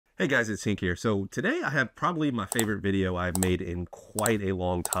Hey guys, it's Hink here. So today I have probably my favorite video I've made in quite a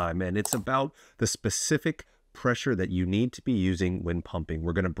long time, and it's about the specific pressure that you need to be using when pumping.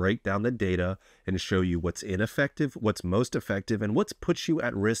 We're going to break down the data and show you what's ineffective, what's most effective, and what's puts you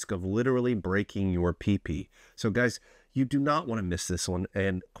at risk of literally breaking your PP. So guys, you do not want to miss this one.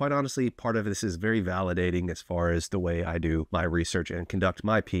 And quite honestly, part of this is very validating as far as the way I do my research and conduct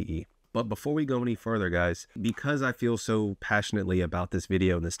my PE. But before we go any further, guys, because I feel so passionately about this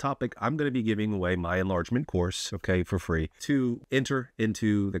video and this topic, I'm going to be giving away my enlargement course, okay, for free. To enter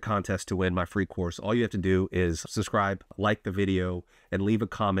into the contest to win my free course, all you have to do is subscribe, like the video, and leave a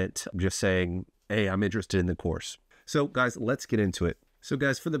comment just saying, hey, I'm interested in the course. So guys, let's get into it. So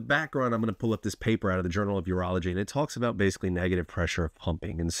guys, for the background, I'm going to pull up this paper out of the Journal of Urology, and it talks about basically negative pressure of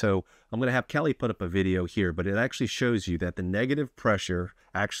pumping. And so I'm going to have Kelly put up a video here, but it actually shows you that the negative pressure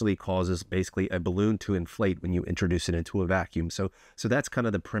actually causes basically a balloon to inflate when you introduce it into a vacuum. So that's kind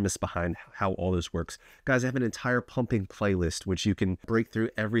of the premise behind how all this works. Guys, I have an entire pumping playlist, which you can break through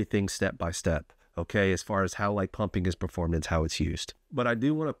everything step by step. Okay, as far as how like pumping is performed and how it's used. But I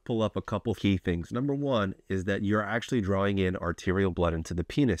do want to pull up a couple key things. Number one is that you're actually drawing in arterial blood into the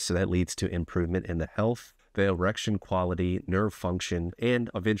penis. So that leads to improvement in the health, the erection quality, nerve function, and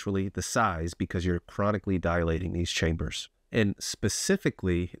eventually the size because you're chronically dilating these chambers. And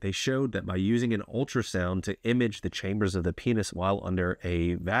specifically, they showed that by using an ultrasound to image the chambers of the penis while under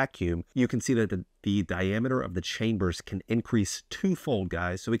a vacuum, you can see that the diameter of the chambers can increase twofold,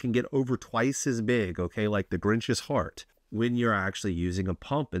 guys. So it can get over twice as big, okay, like the Grinch's heart, when you're actually using a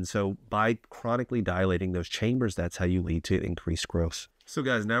pump. And so by chronically dilating those chambers, that's how you lead to increased growth. So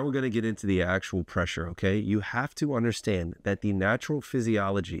guys, now we're going to get into the actual pressure, okay? You have to understand that the natural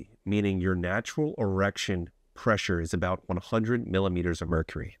physiology, meaning your natural erection pressure, is about 100 millimeters of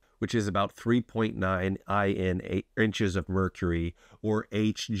mercury, which is about 3.9 inches of mercury, or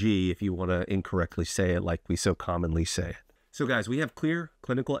Hg if you want to incorrectly say it like we so commonly say it. So guys, we have clear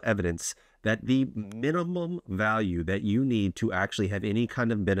clinical evidence that the minimum value that you need to actually have any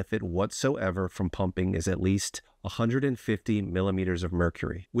kind of benefit whatsoever from pumping is at least 150 millimeters of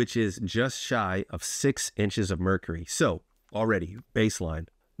mercury, which is just shy of 6 inches of mercury. So already, baseline,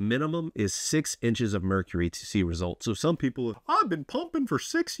 minimum is 6 inches of mercury to see results. So some people, I've been pumping for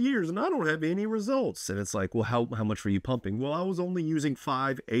 6 years and I don't have any results. And it's like, well, how much were you pumping? Well, I was only using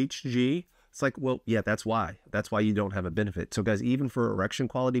 5 Hg. It's like, well, yeah, that's why. That's why you don't have a benefit. So guys, even for erection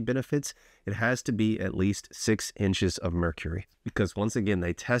quality benefits, it has to be at least 6 inches of mercury. Because once again,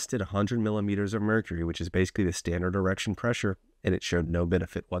 they tested 100 millimeters of mercury, which is basically the standard erection pressure, and it showed no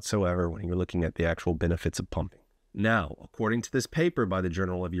benefit whatsoever when you're looking at the actual benefits of pumping. Now, according to this paper by the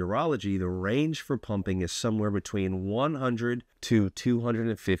Journal of Urology, the range for pumping is somewhere between 100 to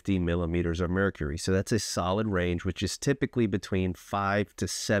 250 millimeters of mercury. So that's a solid range, which is typically between 5 to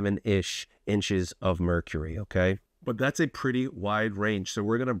 7-ish inches of mercury, okay? But that's a pretty wide range. So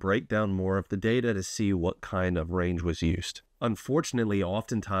we're going to break down more of the data to see what kind of range was used. Unfortunately,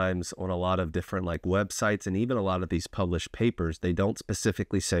 oftentimes on a lot of different like websites and even a lot of these published papers, they don't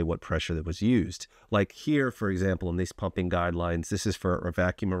specifically say what pressure that was used. Like here, for example, in these pumping guidelines, this is for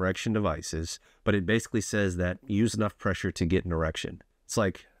vacuum erection devices, but it basically says that use enough pressure to get an erection. It's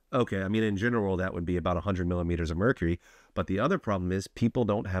like, okay, I mean, in general, that would be about 100 millimeters of mercury. But the other problem is people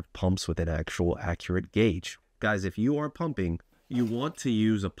don't have pumps with an actual accurate gauge. Guys, if you are pumping, you want to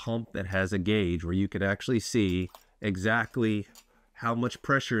use a pump that has a gauge where you can actually see exactly how much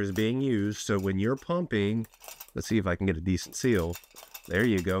pressure is being used. So when you're pumping, let's see if I can get a decent seal. There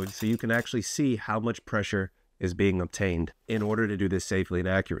you go. So you can actually see how much pressure is being obtained in order to do this safely and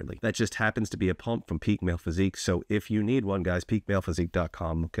accurately. That just happens to be a pump from Peak Male Physique. So if you need one, guys,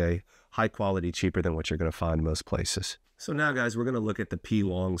 peakmalephysique.com, okay? High quality, cheaper than what you're going to find most places. So now, guys, we're going to look at the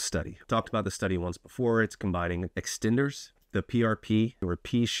P-long study. Talked about the study once before. It's combining extenders, the PRP or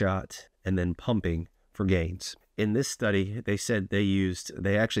P-shot, and then pumping for gains. In this study, they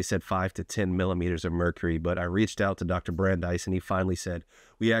actually said 5 to 10 millimeters of mercury, but I reached out to Dr. Brandeis and he finally said,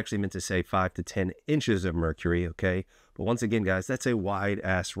 we actually meant to say 5 to 10 inches of mercury, okay? But once again, guys, that's a wide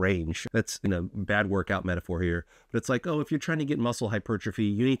ass range. That's, bad workout metaphor here. But it's like, oh, if you're trying to get muscle hypertrophy,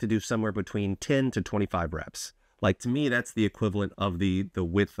 you need to do somewhere between 10 to 25 reps. Like to me, that's the equivalent of the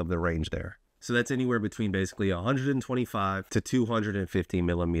width of the range there. So that's anywhere between basically 125 to 250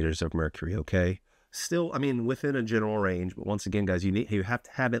 millimeters of mercury, okay? Still, I mean, within a general range, but once again, guys, you have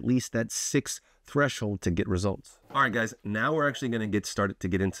to have at least that 6 threshold to get results. All right, guys, now we're actually going to get started to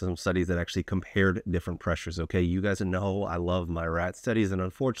get into some studies that actually compared different pressures, okay? You guys know I love my rat studies, and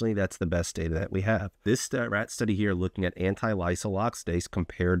unfortunately, that's the best data that we have. This rat study here looking at anti-lysyl oxidase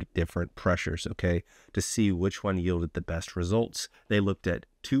compared different pressures, okay, to see which one yielded the best results. They looked at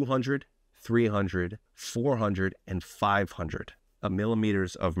 200, 300, 400, and 500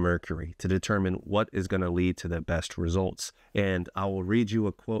 millimeters of mercury to determine what is going to lead to the best results. And I will read you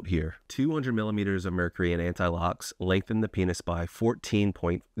a quote here. 200 millimeters of mercury in anti-lox lengthen the penis by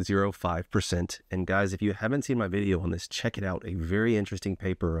 14.05%. And guys, if you haven't seen my video on this, check it out. A very interesting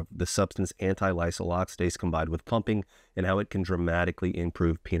paper of the substance anti-lysyl oxidase combined with pumping and how it can dramatically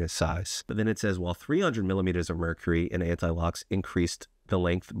improve penis size. But then it says, while 300 millimeters of mercury in anti-lox increased the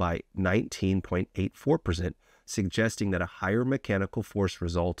length by 19.84%, suggesting that a higher mechanical force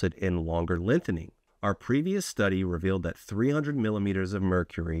resulted in longer lengthening. Our previous study revealed that 300 millimeters of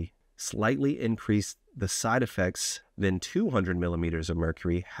mercury slightly increased the side effects than 200 millimeters of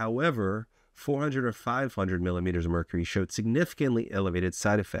mercury. However, 400 or 500 millimeters of mercury showed significantly elevated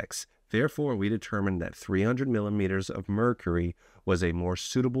side effects. Therefore, we determined that 300 millimeters of mercury was a more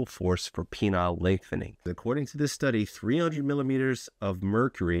suitable force for penile lengthening. According to this study, 300 millimeters of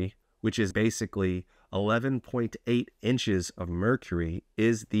mercury, which is basically 11.8 inches of mercury,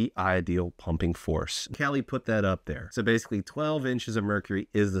 is the ideal pumping force. Callie put that up there. So basically 12 inches of mercury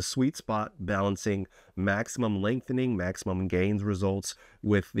is the sweet spot, balancing maximum lengthening, maximum gains results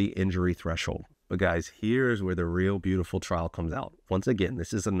with the injury threshold. But guys, here's where the real beautiful trial comes out. Once again,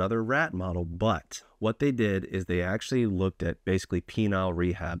 this is another rat model, but what they did is they actually looked at basically penile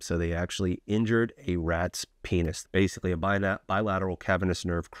rehab. So they actually injured a rat's penis, basically a bilateral cavernous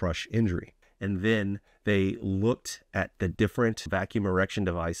nerve crush injury. And then they looked at the different vacuum erection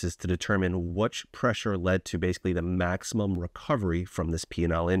devices to determine which pressure led to basically the maximum recovery from this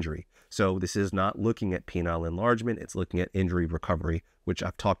penile injury. So this is not looking at penile enlargement, it's looking at injury recovery, which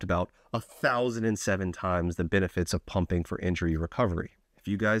I've talked about 1,007 times the benefits of pumping for injury recovery. If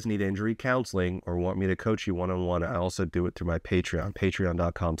you guys need injury counseling or want me to coach you one-on-one, I also do it through my Patreon,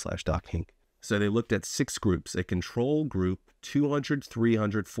 patreon.com/DocHink. So they looked at 6 groups, a control group, 200,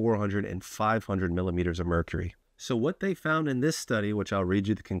 300, 400, and 500 millimeters of mercury. So what they found in this study, which I'll read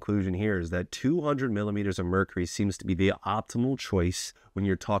you the conclusion here, is that 200 millimeters of mercury seems to be the optimal choice when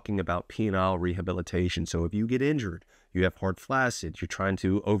you're talking about penile rehabilitation. So if you get injured, you have hard flaccid, you're trying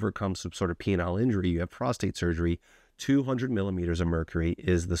to overcome some sort of penile injury, you have prostate surgery, 200 millimeters of mercury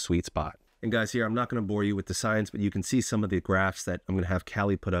is the sweet spot. And guys, here, I'm not going to bore you with the science, but you can see some of the graphs that I'm going to have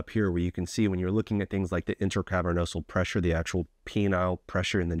Callie put up here, where you can see when you're looking at things like the intracavernosal pressure, the actual penile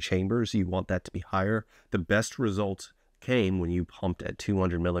pressure in the chambers, you want that to be higher. The best result came when you pumped at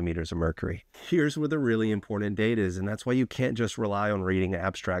 200 millimeters of mercury. Here's where the really important data is, and that's why you can't just rely on reading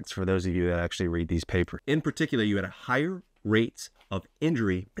abstracts for those of you that actually read these papers. In particular, you had a higher rates of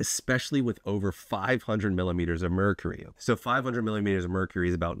injury, especially with over 500 millimeters of mercury. So 500 millimeters of mercury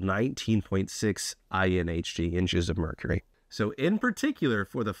is about 19.6 INHG, inches of mercury. So in particular,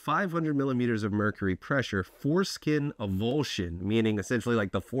 for the 500 millimeters of mercury pressure, foreskin avulsion, meaning essentially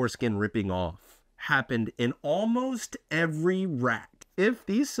like the foreskin ripping off, happened in almost every rat. If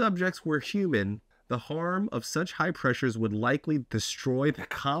these subjects were human, the harm of such high pressures would likely destroy the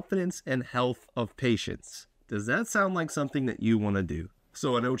confidence and health of patients. Does that sound like something that you want to do?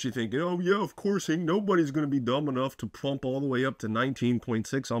 So I know what you're thinking. Oh yeah, of course, Hink, nobody's going to be dumb enough to pump all the way up to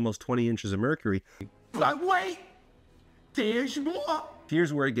 19.6, almost 20 inches of mercury. But wait, there's more.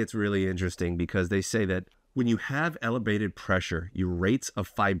 Here's where it gets really interesting, because they say that when you have elevated pressure, your rates of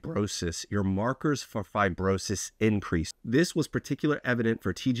fibrosis, your markers for fibrosis increase. This was particularly evident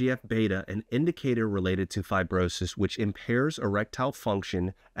for TGF-beta, an indicator related to fibrosis, which impairs erectile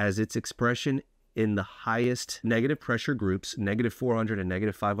function as its expression in the highest negative pressure groups, negative 400 and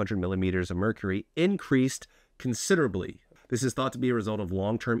negative 500 millimeters of mercury, increased considerably. This is thought to be a result of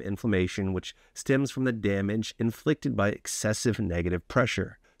long-term inflammation, which stems from the damage inflicted by excessive negative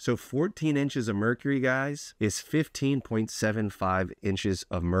pressure. So 14 inches of mercury, guys, is 15.75 inches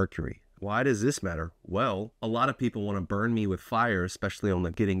of mercury. Why does this matter? Well, a lot of people want to burn me with fire, especially on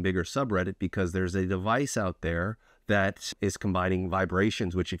the Getting Bigger subreddit, because there's a device out there that is combining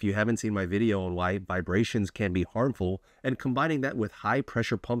vibrations, which if you haven't seen my video on why vibrations can be harmful, and combining that with high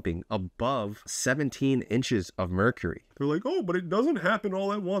pressure pumping above 17 inches of mercury. They're like, oh, but it doesn't happen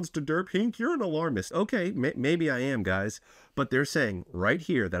all at once to derp. Hink, you're an alarmist. Okay, maybe I am, guys. But they're saying right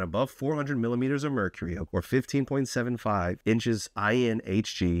here that above 400 millimeters of mercury, or 15.75 inches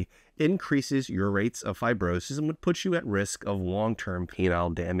INHG, increases your rates of fibrosis and would put you at risk of long-term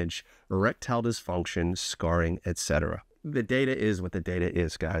penile damage, erectile dysfunction, scarring, etc. the data is what the data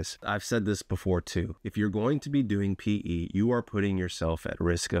is, guys. I've said this before too. If you're going to be doing PE, you are putting yourself at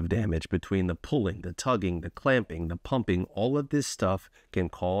risk of damage. Between the pulling, the tugging, the clamping, the pumping, all of this stuff can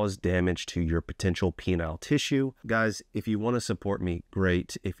cause damage to your potential penile tissue. Guys, if you want to support me,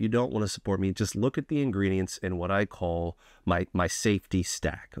 great. If you don't want to support me, just look at the ingredients in what I call my safety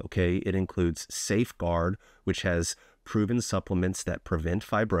stack, okay? It includes Safeguard, which has proven supplements that prevent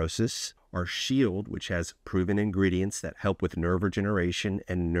fibrosis, our Shield, which has proven ingredients that help with nerve regeneration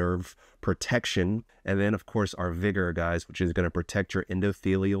and nerve protection, and then of course our VIGOR, guys, which is going to protect your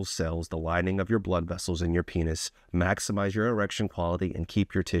endothelial cells, the lining of your blood vessels in your penis, maximize your erection quality, and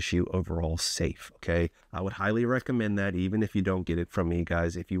keep your tissue overall safe, okay? I would highly recommend that even if you don't get it from me,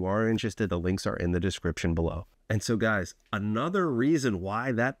 guys. If you are interested, the links are in the description below. And so guys, another reason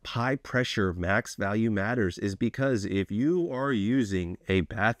why that high pressure max value matters is because if you are using a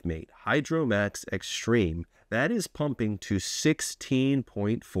bathmate Hydromax Extreme, that is pumping to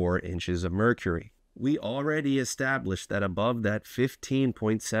 16.4 inches of mercury. We already established that above that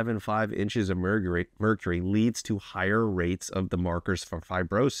 15.75 inches of mercury leads to higher rates of the markers for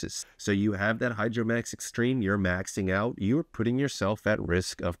fibrosis. So you have that Hydromax Extreme, you're maxing out, you're putting yourself at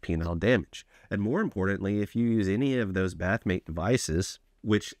risk of penile damage. And more importantly, if you use any of those bathmate devices,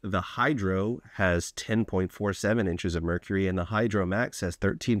 which the Hydro has 10.47 inches of mercury and the Hydromax has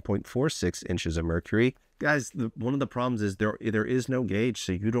 13.46 inches of mercury, guys, one of the problems is there is no gauge,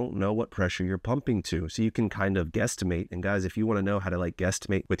 so you don't know what pressure you're pumping to. So you can kind of guesstimate. And guys, if you want to know how to like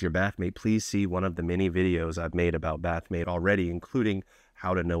guesstimate with your bathmate, please see one of the many videos I've made about bathmate already, including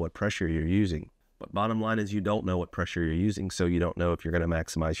how to know what pressure you're using. But bottom line is you don't know what pressure you're using, so you don't know if you're going to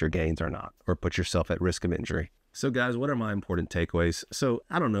maximize your gains or not, or put yourself at risk of injury. So guys, what are my important takeaways? So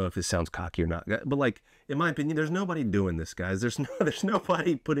I don't know if this sounds cocky or not, but like, in my opinion, there's nobody doing this, guys. There's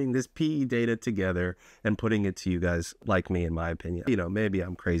nobody putting this PE data together and putting it to you guys like me, in my opinion. You know, maybe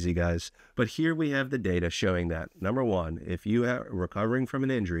I'm crazy, guys. But here we have the data showing that, number one, if you are recovering from an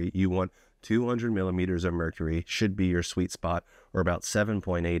injury, you want 200 millimeters of mercury should be your sweet spot, or about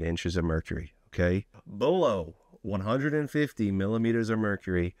 7.8 inches of mercury. Okay, below 150 millimeters of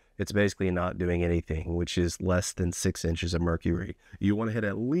mercury, it's basically not doing anything, which is less than 6 inches of mercury. You want to hit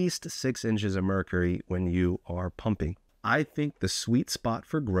at least 6 inches of mercury when you are pumping. I think the sweet spot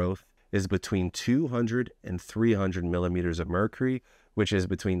for growth is between 200 and 300 millimeters of mercury, which is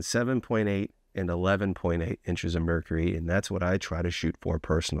between 7.8 and 11.8 inches of mercury, and that's what I try to shoot for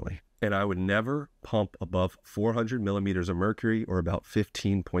personally. And I would never pump above 400 millimeters of mercury, or about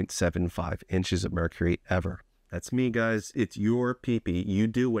 15.75 inches of mercury ever. That's me, guys. It's your PP. You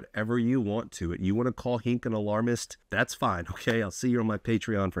do whatever you want to it. You want to call Hink an alarmist? That's fine, okay? I'll see you on my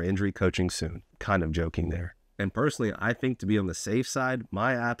Patreon for injury coaching soon. Kind of joking there. And personally, I think to be on the safe side,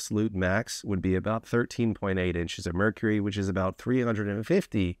 my absolute max would be about 13.8 inches of mercury, which is about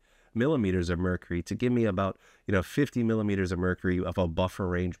 350 millimeters of mercury, to give me about 50 millimeters of mercury of a buffer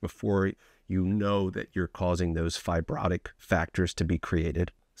range before you know that you're causing those fibrotic factors to be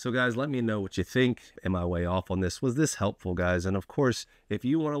created. So guys, let me know what you think. Am I way off on this? Was this helpful, guys? And of course, if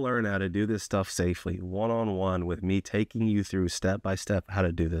you want to learn how to do this stuff safely, one-on-one with me, taking you through step by step how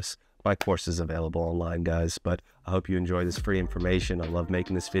to do this, my course is available online, guys. But I hope you enjoy this free information. I love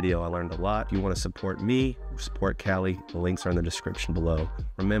making this video. I learned a lot. If you want to support me, support Callie, the links are in the description below.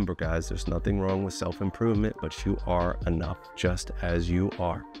 Remember, guys, there's nothing wrong with self-improvement, but you are enough just as you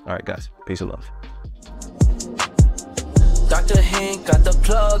are. All right, guys, peace and love. Dr. Hink got the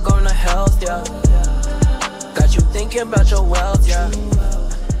plug on the health, yeah. Got you thinking about your wealth, yeah.